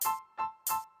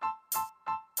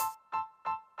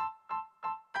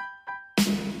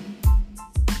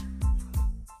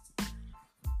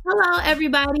Hello,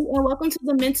 everybody, and welcome to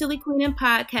the Mentally Queening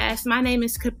Podcast. My name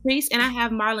is Caprice, and I have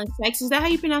Marlon Sykes. Is that how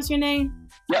you pronounce your name?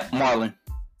 Yep, Marlon.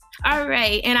 All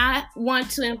right, and I want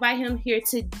to invite him here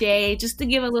today just to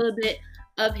give a little bit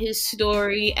of his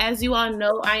story. As you all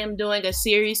know, I am doing a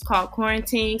series called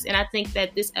Quarantings, and I think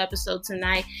that this episode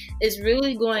tonight is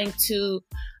really going to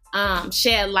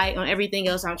shed light on everything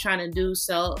else I'm trying to do.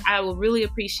 So I will really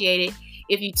appreciate it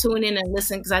if you tune in and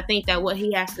listen, because I think that what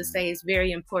he has to say is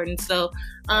very important. So,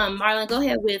 Marlon, go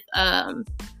ahead with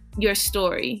your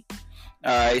story.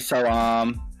 All right, so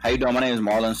how you doing? My name is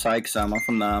Marlon Sykes. I'm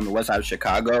from the west side of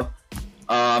Chicago,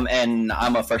 and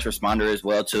I'm a first responder as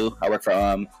well too. I work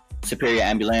for Superior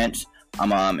Ambulance. I'm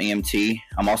EMT.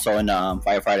 I'm also in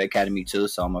Firefighter Academy too,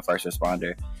 so I'm a first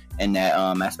responder in that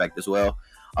aspect as well.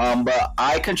 But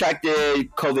I contracted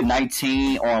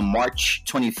COVID-19 on March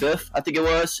 25th, I think it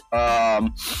was.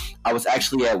 I was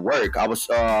actually at work. I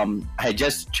had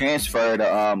just transferred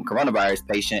a coronavirus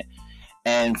patient,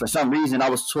 and for some reason I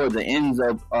was toward the end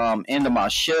of my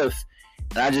shift,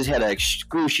 and I just had an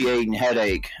excruciating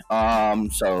headache.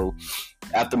 So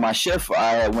after my shift,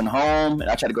 I went home and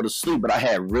I tried to go to sleep, but I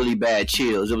had really bad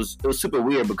chills. It was super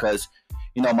weird because,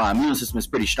 you know, my immune system is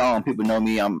pretty strong. People know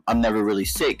me. I'm never really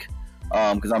sick.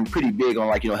 Because I'm pretty big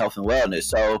on health and wellness.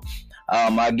 So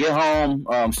I get home,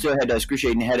 still had the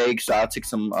excruciating headache, so I took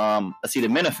some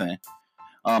acetaminophen.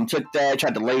 Took that,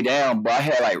 tried to lay down, but I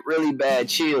had really bad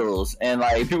chills, and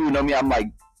people who know me, I'm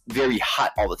very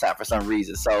hot all the time for some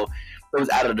reason. So it was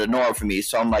out of the norm for me.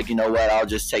 So I'm like, you know what, I'll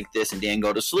just take this and then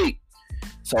go to sleep.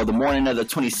 So the morning of the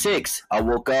 26th, I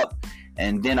woke up,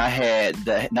 and then I had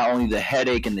not only the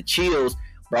headache and the chills,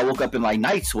 but I woke up in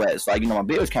night sweats. My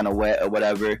bed was kind of wet or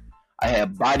whatever. I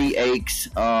had body aches,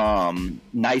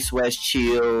 night sweats,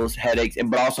 chills, headaches,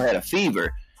 but I also had a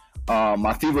fever.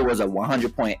 My fever was at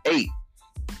 100.8.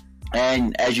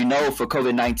 And as you know, for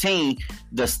COVID-19,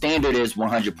 the standard is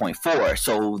 100.4.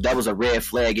 So that was a red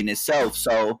flag in itself.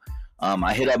 So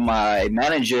I hit up my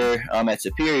manager at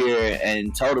Superior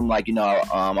and told him,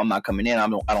 I'm not coming in. I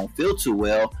don't feel too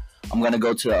well. I'm going to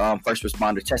go to first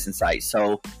responder testing site.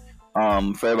 So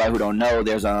for everybody who don't know,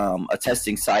 there's a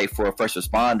testing site for first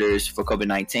responders for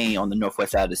COVID-19 on the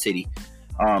northwest side of the city.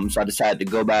 So I decided to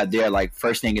go by there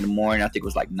first thing in the morning. I think it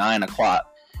was 9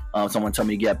 o'clock. Someone told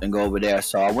me to get up and go over there.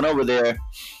 So I went over there,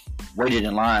 waited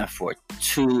in line for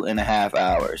 2.5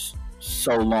 hours.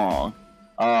 So long.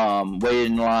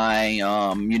 Waited in line.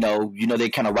 They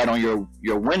kind of write on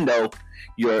your window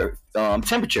your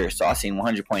temperature. So I seen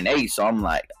 100.8. So I'm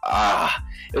like,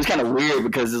 it was kind of weird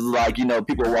because it's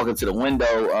people are walking to the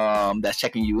window that's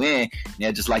checking you in, and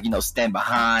they're just stand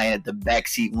behind at the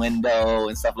backseat window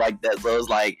and stuff like that. So it was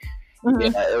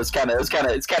it's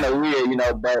kind of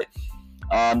weird, but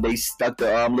they stuck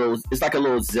the it's like a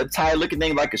little zip tie looking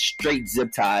thing, like a straight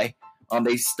zip tie.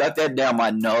 They stuck that down my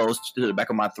nose to the back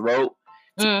of my throat.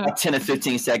 10 to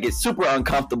 15 seconds, super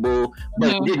uncomfortable,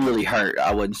 but it didn't really hurt,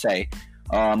 I wouldn't say.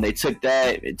 They took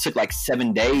that. It took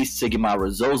 7 days to get my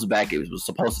results back. It was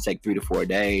supposed to take 3 to 4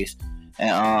 days. And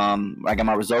I got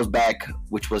my results back,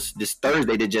 which was this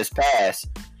Thursday that just passed.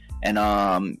 And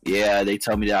they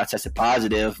told me that I tested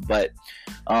positive, but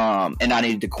and I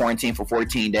needed to quarantine for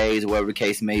 14 days, whatever the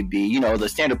case may be. The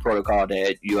standard protocol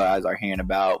that you guys are hearing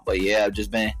about. But yeah, I've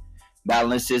just been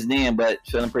battling since then, but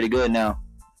feeling pretty good now.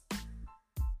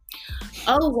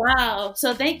 Oh, wow.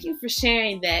 So thank you for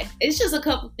sharing that. It's just a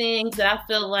couple things that I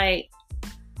feel like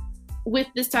with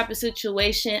this type of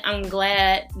situation, I'm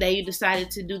glad that you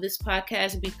decided to do this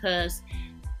podcast, because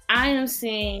I am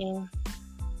seeing,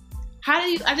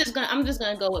 I'm just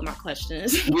gonna go with my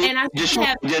questions. And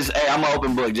I'm an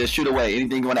open book. Just shoot away.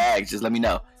 Anything you want to ask, just let me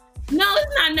know. No,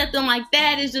 it's not nothing like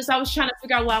that. It's just I was trying to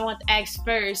figure out what I want to ask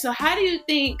first. So how do you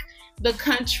think the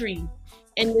country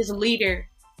and this leader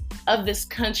of this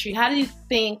country, how do you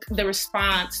think the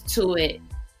response to it,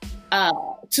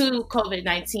 to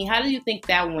COVID-19, how do you think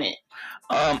that went?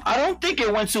 I don't think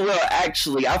it went too well,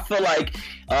 actually. I feel like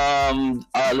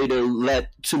our leader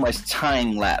let too much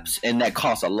time lapse, and that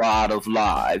cost a lot of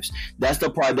lives. That's the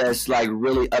part that's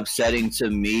really upsetting to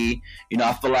me.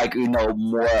 I feel like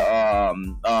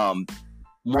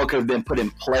more could have been put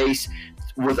in place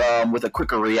with a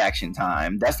quicker reaction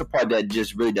time. That's the part that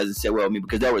just really doesn't sit well with me,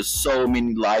 because there was so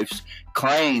many lives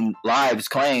claimed,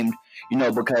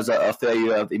 because of a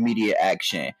failure of immediate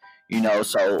action.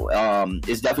 So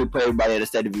it's definitely put everybody at a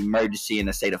state of emergency and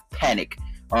a state of panic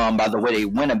by the way they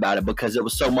went about it, because there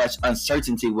was so much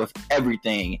uncertainty with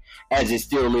everything, as it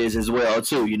still is as well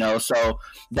too. So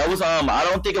that was I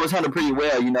don't think it was handled pretty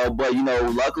well. But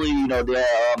luckily there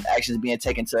are actions being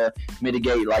taken to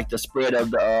mitigate the spread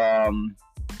of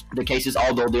the the cases,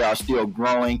 although they are still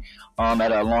growing at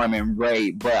an alarming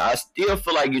rate. But I still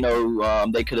feel like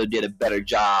they could have did a better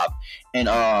job in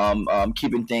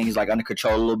keeping things like under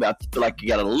control a little bit. I feel like you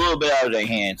got a little bit out of their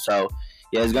hands. So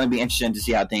yeah, it's going to be interesting to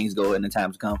see how things go in the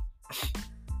times to come.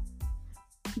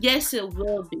 Yes, it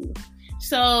will be.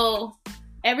 So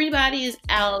everybody is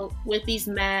out with these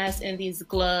masks and these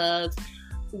gloves.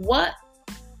 What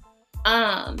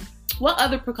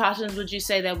other precautions would you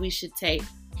say that we should take?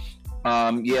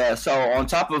 So on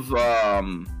top of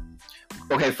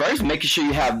first making sure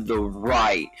you have the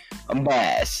right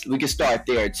mask. We can start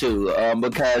there too,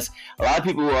 because a lot of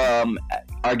people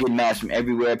are getting masks from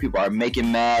everywhere. People are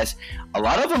making masks. A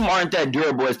lot of them aren't that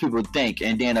durable as people think.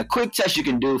 And then a quick test you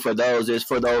can do for those is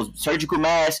for those surgical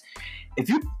masks. If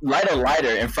you light a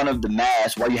lighter in front of the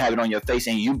mask while you have it on your face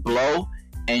and you blow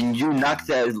and you knock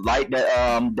that light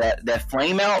that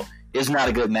flame out, it's not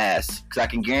a good mask, because I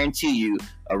can guarantee you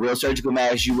a real surgical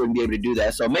mask, you wouldn't be able to do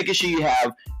that. So making sure you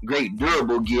have great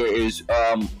durable gear is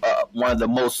one of the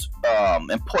most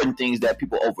important things that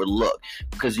people overlook,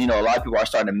 because a lot of people are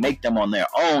starting to make them on their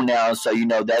own now. So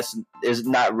that's is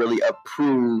not really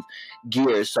approved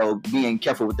gear. So being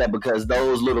careful with that, because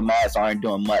those little masks aren't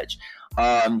doing much.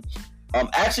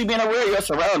 Actually being aware of your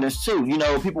surroundings too.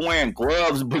 People wearing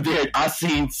gloves, but I've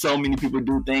seen so many people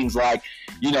do things like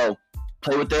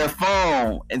play with their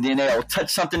phone, and then they'll touch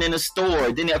something in the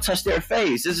store, then they'll touch their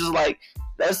face. This is like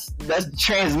that's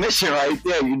transmission right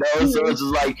there, Mm-hmm. So it's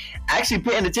just like actually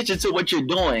paying attention to what you're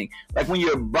doing. Like when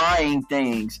you're buying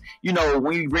things,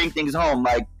 when you bring things home,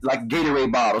 like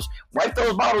Gatorade bottles, wipe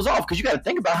those bottles off, because you got to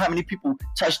think about how many people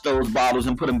touch those bottles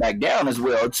and put them back down as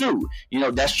well too.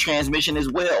 That's transmission as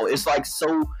well. It's like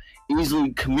so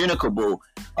easily communicable,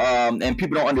 and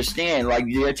people don't understand. Like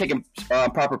they're taking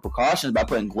proper precautions by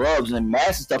putting gloves and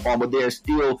masks and stuff on, but they're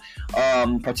still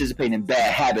participating in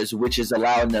bad habits, which is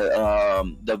allowing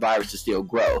the virus to still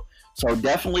grow. So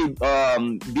definitely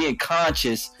being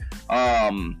conscious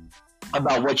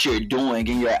about what you're doing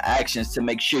and your actions to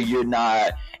make sure you're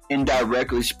not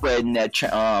indirectly spreading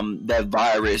that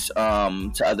virus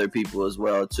to other people as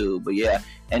well too. But yeah,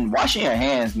 and washing your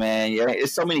hands, man. Yeah,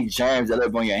 it's so many germs that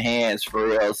live on your hands for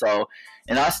real. So,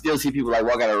 and I still see people like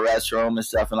walk out of the restroom and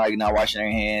stuff and like not washing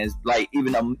their hands, like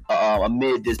even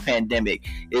amid this pandemic,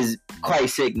 is quite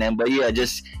sickening. But yeah,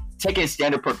 just taking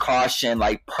standard precaution,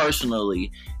 like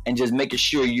personally, and just making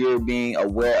sure you're being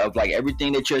aware of like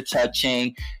everything that you're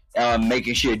touching.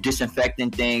 Making sure you're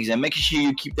disinfecting things and making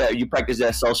sure you practice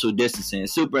that social distancing.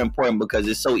 It's super important because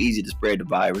it's so easy to spread the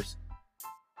virus.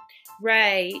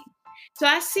 Right. So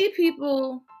I see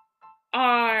people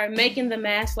are making the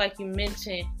mask like you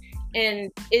mentioned,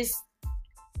 and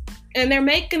they're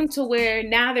making them to where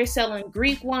now they're selling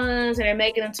Greek ones, and they're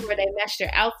making them to where they match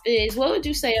their outfits. What would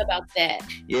you say about that?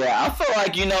 Yeah, I feel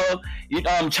like,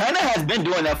 China has been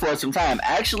doing that for some time.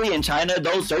 Actually, in China,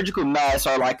 those surgical masks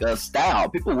are like a style.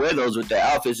 People wear those with their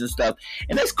outfits and stuff,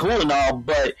 and that's cool and all,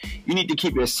 but you need to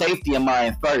keep your safety in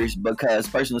mind first, because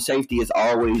personal safety is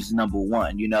always number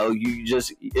one.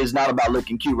 It's not about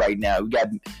looking cute right now. We got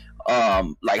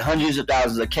like hundreds of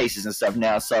thousands of cases and stuff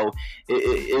now, so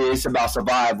it's about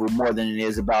survival more than it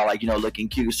is about looking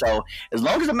cute. So as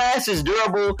long as the mask is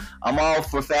durable, I'm all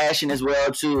for fashion as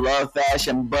well too. Love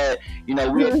fashion, but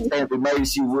we're in an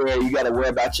emergency where you got to worry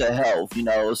about your health.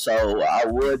 So I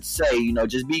would say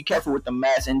just be careful with the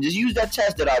mask and just use that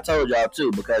test that I told y'all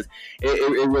too, because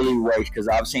it really works. Because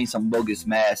I've seen some bogus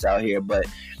masks out here, but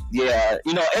yeah,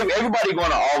 everybody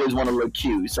going to always want to look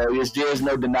cute, so there's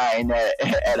no denying that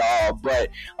at all. But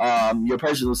your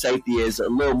personal safety is a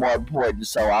little more important,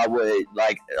 so I would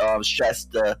stress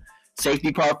the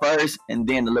safety part first, and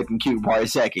then the looking cute part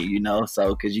second.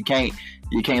 So because you can't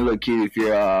look cute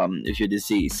if you're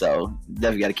deceased, so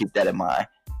definitely got to keep that in mind.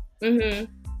 Mhm.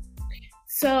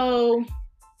 So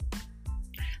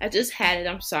I just had it.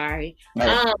 I'm sorry.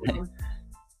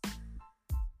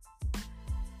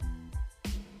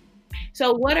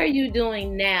 So what are you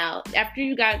doing now after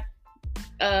you got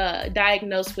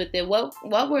diagnosed with it? What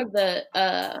were the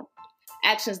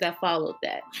actions that followed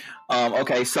that?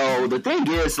 Okay, so the thing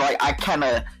is, I kind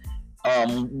of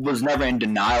was never in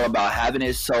denial about having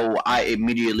it, so I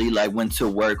immediately went to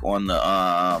work on the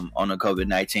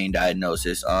COVID-19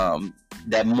 diagnosis.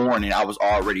 That morning, I was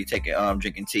already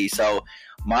drinking tea. So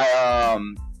my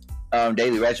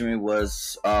daily regimen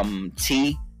was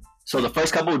tea. So the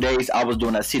first couple of days I was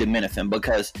doing acetaminophen,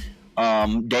 because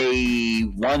day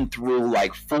 1 through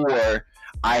 4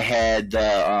 I had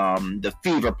the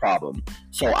fever problem.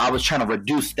 So I was trying to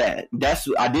reduce that.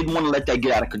 I didn't want to let that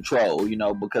get out of control,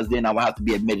 because then I would have to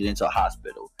be admitted into a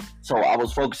hospital. So I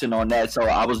was focusing on that. So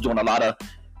I was doing a lot of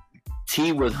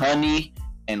tea with honey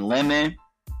and lemon,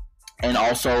 and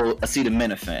also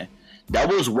acetaminophen. That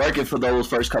was working for those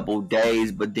first couple of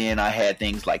days, but then I had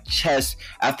things like chest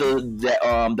after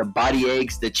that, the body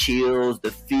aches, the chills,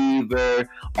 the fever,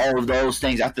 all of those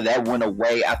things. After that went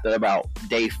away, after about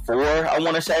day 4, I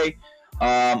want to say,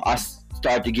 I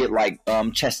started to get like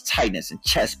chest tightness and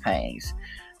chest pains.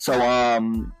 So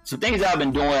some things I've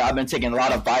been doing, I've been taking a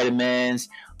lot of vitamins.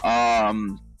 I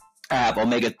have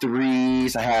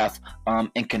omega-3s. I have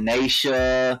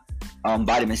echinacea,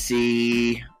 vitamin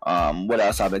C. What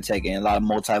else I've been taking? A lot of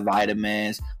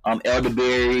multivitamins.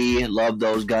 Elderberry, love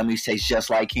those gummies. Taste just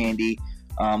like candy.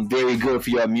 Very good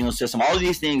for your immune system. All of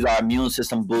these things are immune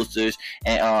system boosters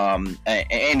and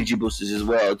energy boosters as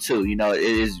well too. You know, it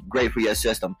is great for your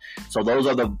system. So those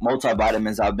are the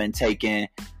multivitamins I've been taking.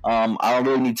 I don't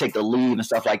really need to take the leave and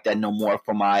stuff like that no more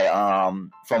for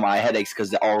my headaches,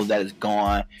 because all of that is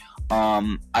gone.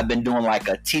 I've been doing like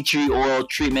a tea tree oil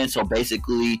treatment. So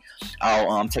basically,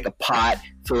 I'll take a pot,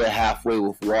 fill it halfway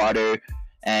with water,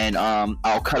 and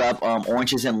I'll cut up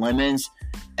oranges and lemons,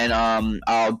 and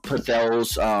I'll put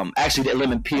those actually the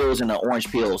lemon peels and the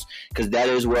orange peels, because that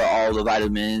is where all the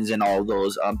vitamins and all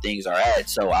those things are at.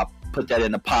 So I put that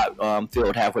in a pot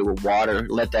filled halfway with water,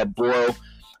 let that boil.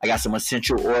 I got some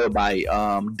essential oil by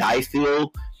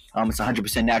Difil. It's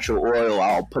 100% natural oil.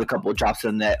 I'll put a couple of drops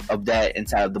of that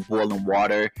inside of the boiling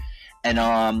water, and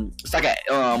it's like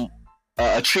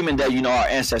a treatment that our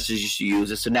ancestors used to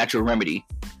use. It's a natural remedy.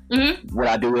 Mm-hmm. What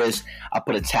I do is I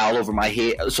put a towel over my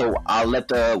head, so I'll let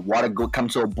the water come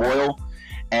to a boil,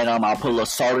 and I'll put a little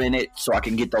salt in it so I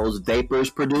can get those vapors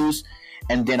produced,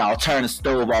 and then I'll turn the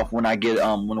stove off when I get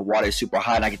when the water is super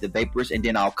hot and I get the vapors, and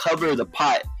then I'll cover the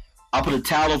pot. I'll put a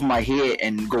towel over my head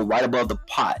and go right above the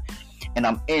pot, and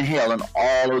I'm inhaling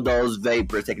all of those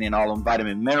vapors, taking in all them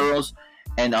vitamin minerals,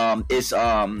 and it's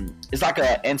like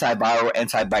an antiviral,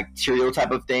 antibacterial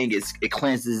type of thing. It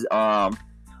cleanses out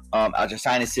your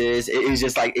sinuses. It's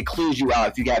just like it clears you out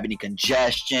if you have any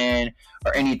congestion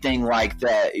or anything like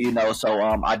that, So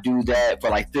I do that for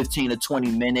like 15 to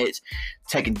 20 minutes,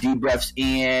 taking deep breaths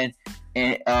in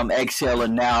and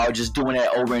exhaling out, just doing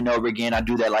that over and over again. I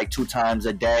do that like 2 times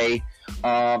a day.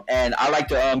 And I like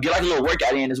to get like a little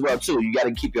workout in as well too. You got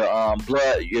to keep your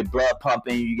blood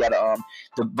pumping. You got to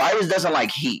the virus doesn't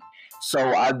like heat.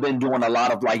 So I've been doing a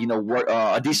lot of work,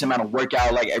 a decent amount of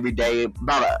workout like every day,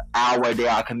 about an hour a day.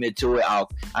 I'll commit to it. I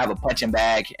have a punching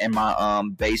bag in my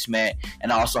basement,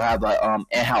 and I also have a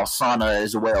in-house sauna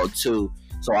as well too.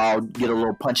 So I'll get a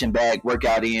little punching bag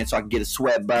workout in so I can get a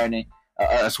sweat burning,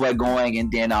 sweat going,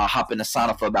 and then I'll hop in the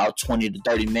sauna for about 20 to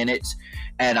 30 minutes.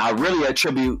 And I really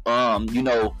attribute,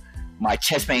 my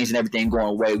chest pains and everything going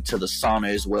away to the sauna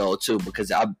as well too,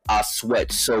 because I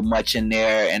sweat so much in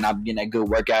there, and I'm getting that good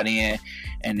workout in,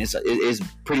 and it's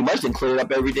pretty much then cleared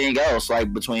up everything else,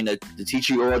 like between the tea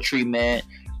tree oil treatment,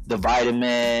 the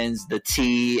vitamins, the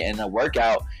tea, and the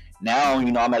workout. Now,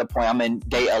 I'm at a point, I'm in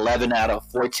day 11 out of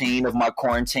 14 of my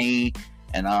quarantine,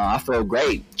 and I feel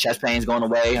great. Chest pain's going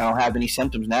away. I don't have any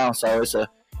symptoms now, so it's a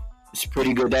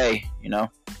pretty good day,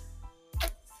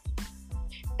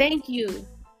 Thank you.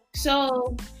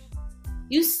 So,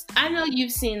 I know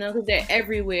you've seen them because they're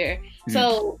everywhere. Mm-hmm.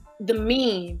 So, the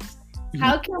memes,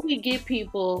 how can we get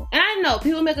people, and I know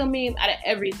people make a meme out of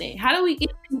everything. How do we get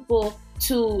people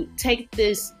to take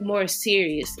this more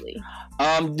seriously?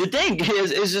 The thing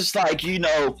is, it's just like, you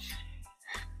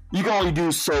can only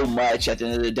do so much at the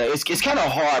end of the day. It's kind of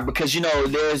hard because,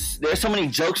 there's so many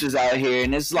jokesters out here,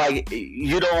 and it's like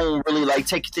you don't really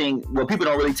people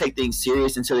don't really take things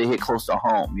serious until they hit close to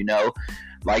home,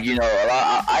 Like,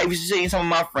 I was seeing some of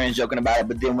my friends joking about it,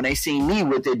 but then when they see me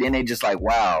with it, then they just like,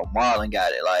 wow, Marlon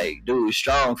got it. Like, dude,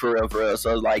 strong for real.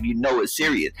 So it's like, it's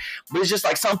serious. But it's just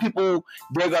like some people,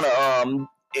 they're going to,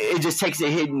 it just takes it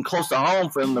hitting close to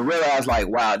home for them to realize like,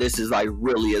 wow, this is like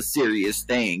really a serious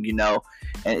thing,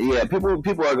 And yeah, people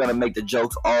are going to make the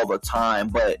jokes all the time,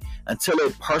 but until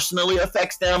it personally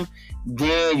affects them,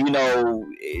 then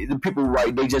the people,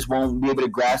 right, they just won't be able to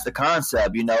grasp the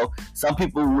concept. Some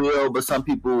people will, but some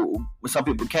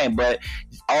people can't. But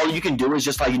all you can do is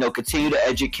just like continue to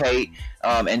educate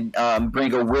and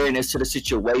bring awareness to the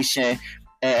situation,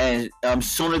 and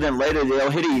sooner than later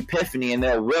they'll hit an epiphany and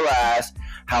they'll realize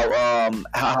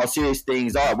how serious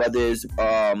things are, whether it's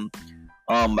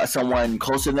someone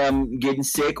close to them getting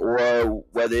sick or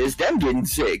whether it's them getting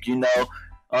sick,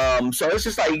 So it's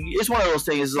just like, it's one of those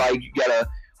things, like you gotta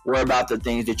worry about the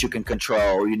things that you can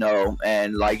control,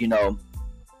 and like,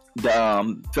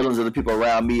 the feelings of the people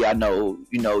around me. I know,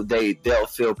 they'll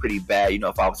feel pretty bad,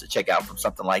 if I was to check out from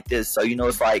something like this. So,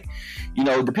 it's like,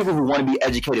 the people who want to be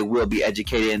educated will be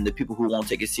educated, and the people who won't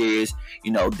take it serious,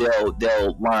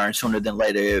 they'll learn sooner than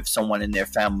later if someone in their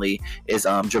family is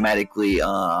dramatically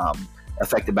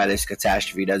affected by this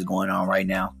catastrophe that's going on right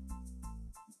now.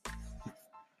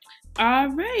 All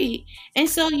right. And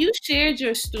so you shared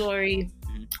your story,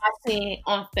 I seen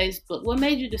on Facebook. What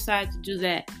made you decide to do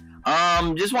that?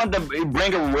 Just wanted to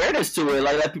bring awareness to it,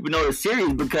 like let people know it's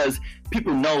serious, because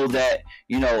people know that,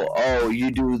 oh, you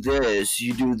do this,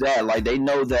 you do that. Like they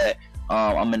know that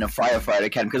I'm in a firefighter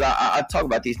academy, because I talk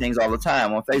about these things all the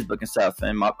time on Facebook and stuff.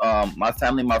 And my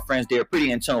family, my friends, they're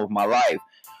pretty in tune with my life.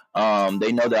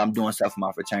 They know that I'm doing stuff for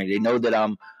my fraternity. They know that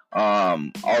I'm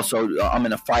also I'm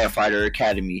in a firefighter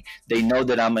academy. They know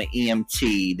that I'm an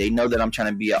EMT. They know that I'm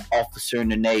trying to be an officer in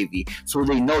the Navy. So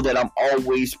they know that I'm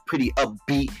always pretty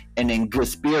upbeat and in good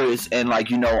spirits, and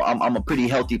like I'm a pretty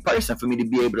healthy person for me to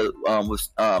be able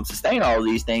to sustain all of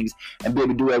these things and be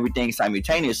able to do everything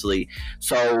simultaneously.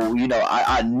 So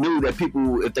I knew that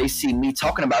people, if they see me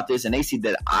talking about this and they see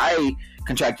that I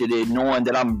contracted it, knowing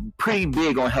that I'm pretty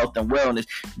big on health and wellness,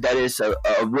 that is a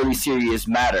really serious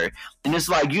matter. And it's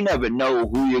like you never know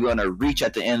who you're gonna reach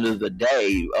at the end of the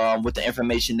day with the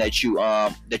information that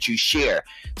you share.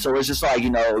 So it's just like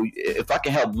if I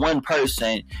can help one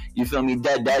person, you feel me?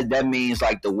 That means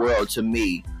like the world to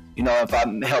me. If I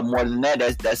help more than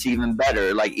that, that's even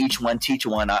better. Like each one teach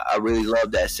one. I really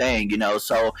love that saying,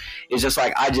 So it's just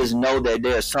like I just know that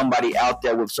there's somebody out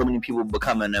there with so many people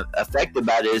becoming affected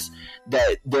by this,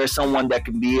 that there's someone that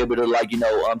can be able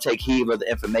to take heed of the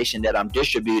information that I'm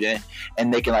distributing,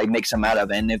 and they can like make some out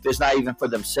of it. And if it's not even for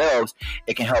themselves,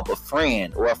 it can help a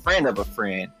friend or a friend of a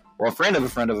friend or a friend of a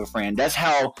friend of a friend. That's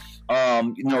how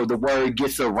the word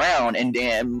gets around, and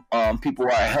then people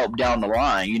are helped down the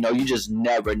line. You just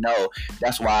never know.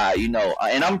 That's why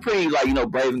and I'm pretty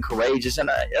brave and courageous,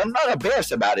 and I'm not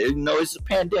embarrassed about it. It's a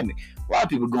pandemic. A lot of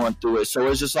people going through it, so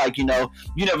it's just like you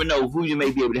never know who you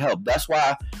may be able to help. That's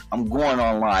why I'm going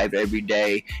on live every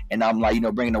day, and I'm like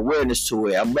bringing awareness to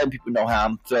it. I'm letting people know how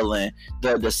I'm feeling,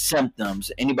 the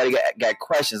symptoms. Anybody got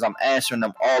questions, I'm answering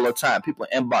them all the time. People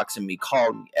inboxing me,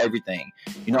 calling me, everything.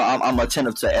 I'm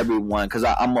attentive to everyone, because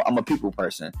I'm a people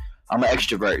person. I'm an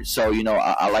extrovert, so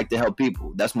I like to help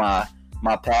people. That's my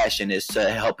passion, is to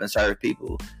help and serve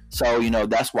people. So,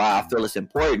 that's why I feel it's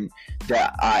important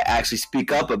that I actually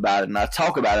speak up about it and I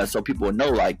talk about it, so people know,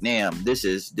 like, damn, this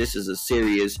is a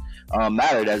serious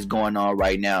matter that's going on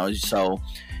right now. So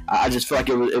I just feel like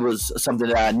it was something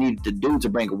that I needed to do to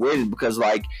bring awareness, because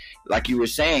like you were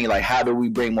saying, like, how do we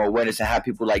bring more awareness and have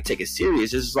people like take it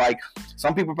serious? It's just like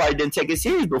some people probably didn't take it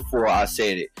serious before I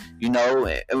said it,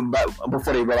 but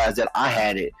before they realized that I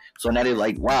had it. So now they're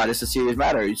like, wow, this is a serious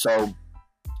matter. So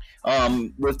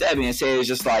with that being said, it's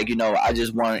just like, I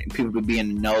just want people to be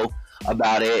in the know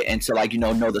about it, and to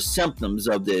know the symptoms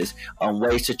of this,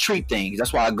 ways to treat things.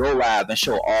 That's why I go live and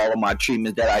show all of my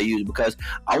treatments that I use, because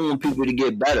I want people to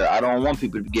get better. I don't want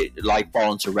people to get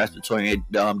fall into respiratory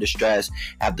distress,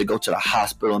 have to go to the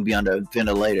hospital and be under a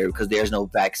ventilator because there's no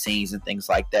vaccines and things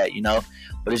like that,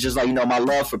 But it's just like, my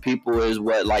love for people is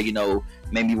what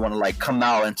made me want to come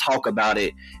out and talk about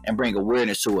it and bring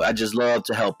awareness to it. I just love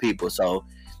to help people. So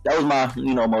that was my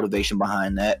motivation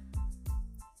behind that.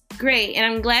 Great. And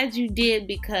I'm glad you did,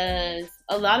 because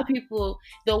a lot of people,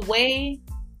 the way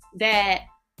that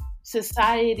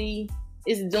society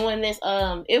is doing this,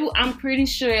 I'm pretty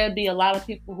sure there'd be a lot of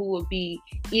people who would be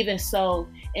even so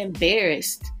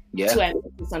embarrassed to admit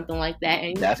something like that.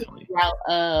 And definitely route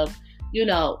of,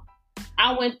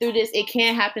 I went through this, it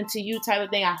can't happen to you type of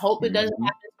thing. I hope it doesn't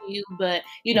happen to you, but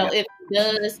if it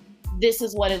does, this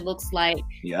is what it looks like.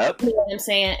 Yep. You know what I'm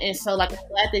saying? And so, I'm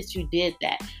glad that you did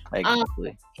that.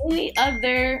 Exactly. Any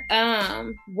other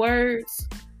words?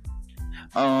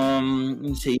 Let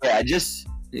me see. Yeah,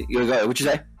 you go. What you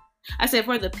say? I said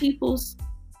for the peoples.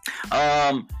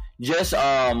 Just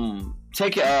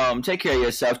take care of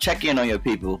yourself. Check in on your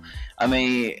people. I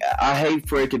mean, I hate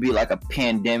for it to be like a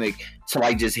pandemic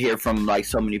to just hear from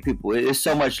so many people. It's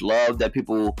so much love that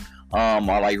people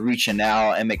are reaching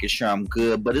out and making sure I'm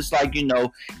good. But it's if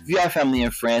you have family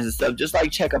and friends and stuff, just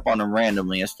check up on them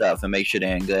randomly and stuff and make sure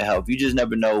they're in good health. You just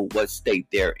never know what state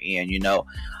they're in,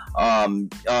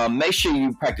 Make sure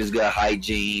you practice good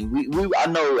hygiene. I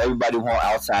know everybody want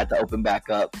outside to open back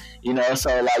up,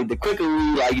 so the quicker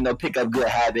we pick up good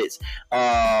habits,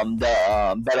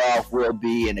 the better off we'll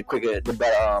be, and the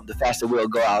better, the faster we'll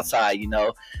go outside,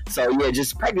 So yeah,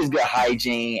 just practice good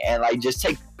hygiene and just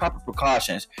take proper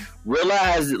precautions.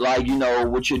 Realize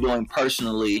what you're doing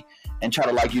personally and try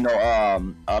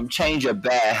to change your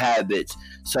bad habits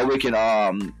so we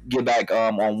can get back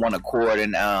on one accord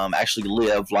and actually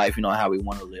live life, how we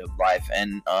want to live life,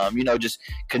 and just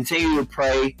continue to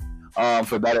pray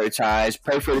for better times.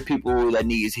 Pray for the people that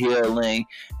needs healing,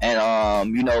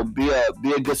 and be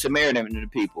a good Samaritan to the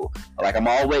people. Like, I'm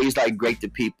always great to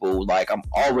people. Like, I'm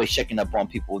always checking up on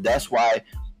people. That's why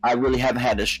I really haven't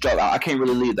had to struggle. I can't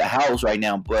really leave the house right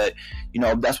now, but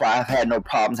that's why I've had no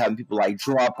problems having people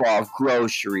drop off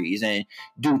groceries and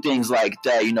do things like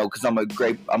that. Because I'm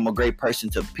a great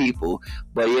person to people.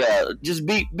 But yeah, just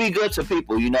be good to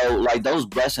people. Those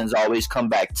blessings always come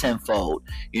back tenfold.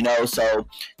 So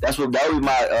that would be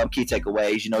my key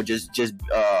takeaways. Just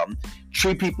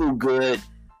treat people good.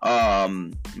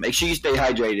 Make sure you stay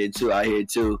hydrated too out here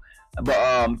too.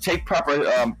 But take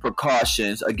proper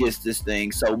precautions against this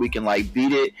thing so we can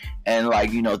beat it, and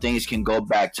things can go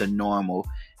back to normal.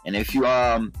 And if you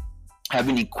have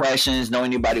any questions, know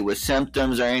anybody with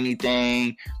symptoms or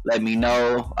anything, let me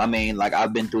know. I mean,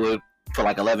 I've been through it for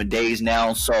 11 days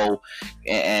now, so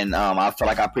and I feel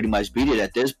like I pretty much beat it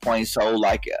at this point. So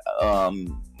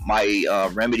my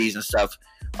remedies and stuff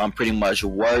pretty much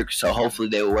work. So hopefully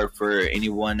they will work for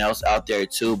anyone else out there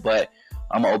too. But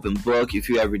I'm an open book. If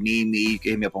you ever need me, you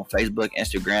can hit me up on Facebook,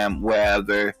 Instagram,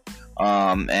 wherever,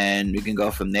 and we can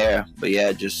go from there. But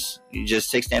yeah, just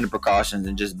take standard precautions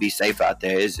and just be safe out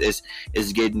there.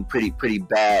 It's getting pretty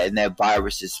bad, and that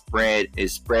virus is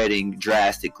spreading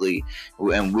drastically,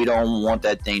 and we don't want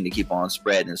that thing to keep on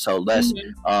spreading. So let's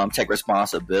take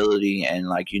responsibility and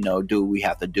do what we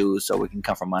have to do so we can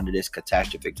come from under this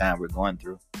catastrophic time we're going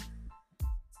through.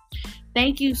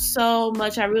 Thank you so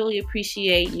much. I really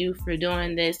appreciate you for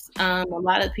doing this. A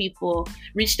lot of people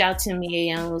reached out to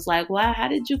me and was like, "Wow, how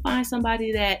did you find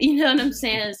somebody that?" You know what I'm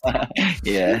saying?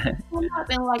 Yeah.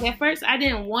 And at first, I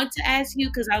didn't want to ask you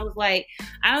because I was like,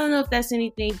 I don't know if that's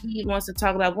anything he wants to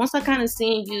talk about. Once I kind of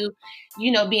seen you,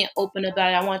 being open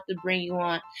about it, I wanted to bring you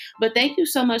on. But thank you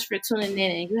so much for tuning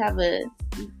in, and you have a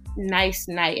nice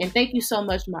night, and thank you so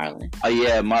much, Marlon. Oh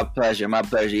yeah, my pleasure.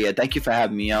 Yeah, thank you for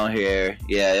having me on here.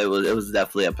 Yeah, it was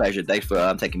definitely a pleasure. Thanks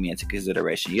for taking me into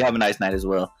consideration. You have a nice night as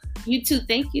well. You too.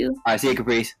 Thank you. All right, see you,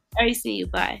 Caprice. All right, see you.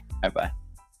 Bye. All right, bye.